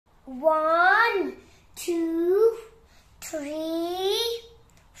1, 2, 3,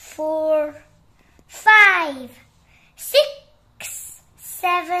 4, 5, 6,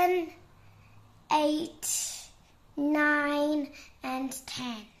 7, 8, 9, and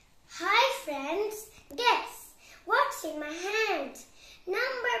 10. Hi friends, guess what's in my hand?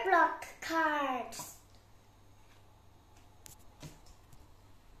 Number block cards.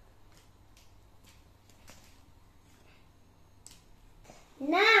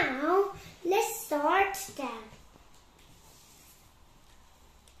 Now let's sort them.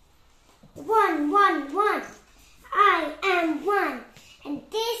 1, 1, 1. I am 1, and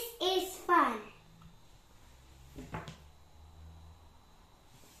this is fun.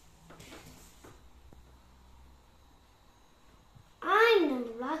 I'm number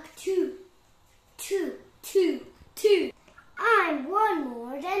block 2. 2, 2, 2. I'm 1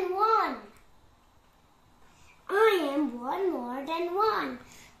 more than 1. I am 1 more than 1.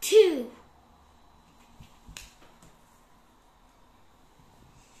 2.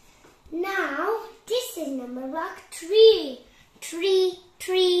 Now this is number block 3. 3,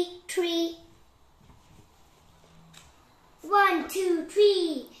 3, 3. 1, 2,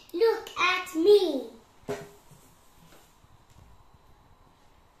 3. Look at me.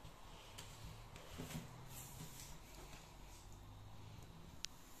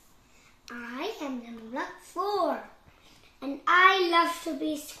 I am number block 4, and I love to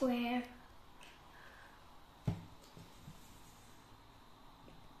be square.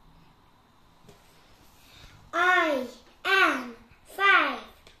 I am 5,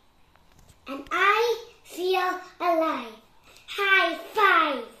 and I feel alive. High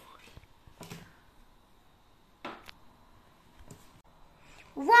five!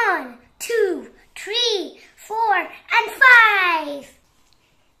 1, 2, 3, 4, and 5.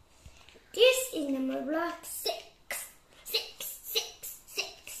 This is number block 6. 6, 6,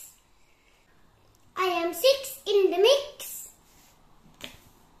 6. I am 6 in the mix.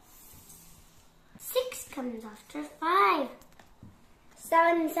 6 comes after 5.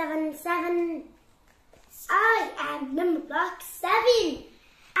 7, 7, 7. I am number block 7.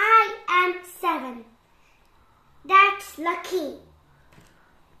 I am 7. That's lucky.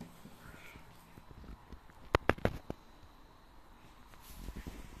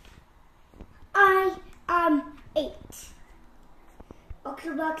 I am 8.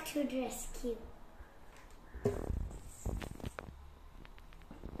 Block to the rescue.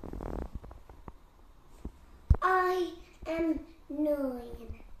 I am 9.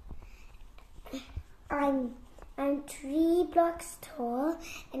 I'm 3 blocks tall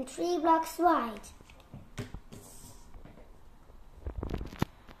and 3 blocks wide.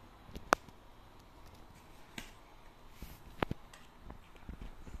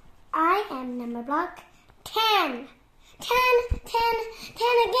 I am number block 10. 10, 10,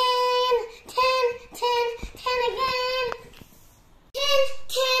 10 again. 10, 10, 10 again. 10,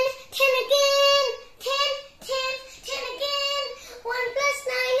 10, 10 again. 10, 10, 10 again. 1 plus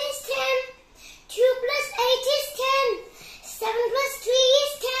 9 is 10. 2 plus 8 is 10. 7 plus 3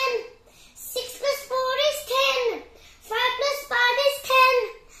 is 10. 6 plus 4 is 10. 5 plus 5 is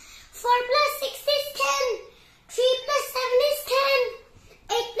 10. 4 plus 6 is 10. 3 plus 7 is 10.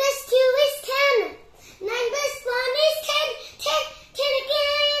 8 plus 2 is 10. 9 plus 1 is 10. 10, 10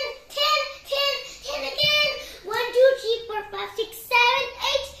 again. 10, 10, 10 again. 1, 2, 3, 4, 5, 6, 7,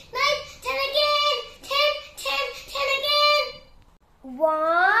 8, 9, 10 again. 10, 10, 10 again.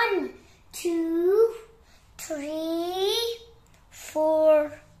 1, 2, 3,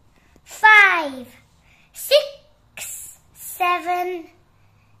 4, 5, 6, 7,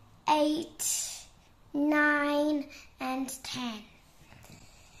 8, 9, and 10.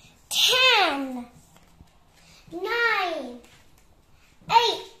 10, 9,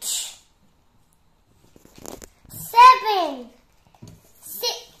 8, 7,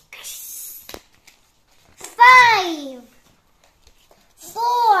 6, 5,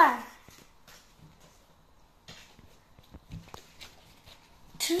 4,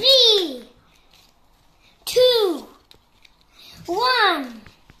 3, 2, 1.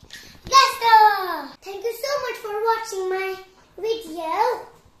 Let's go! Thank you so much for watching my video.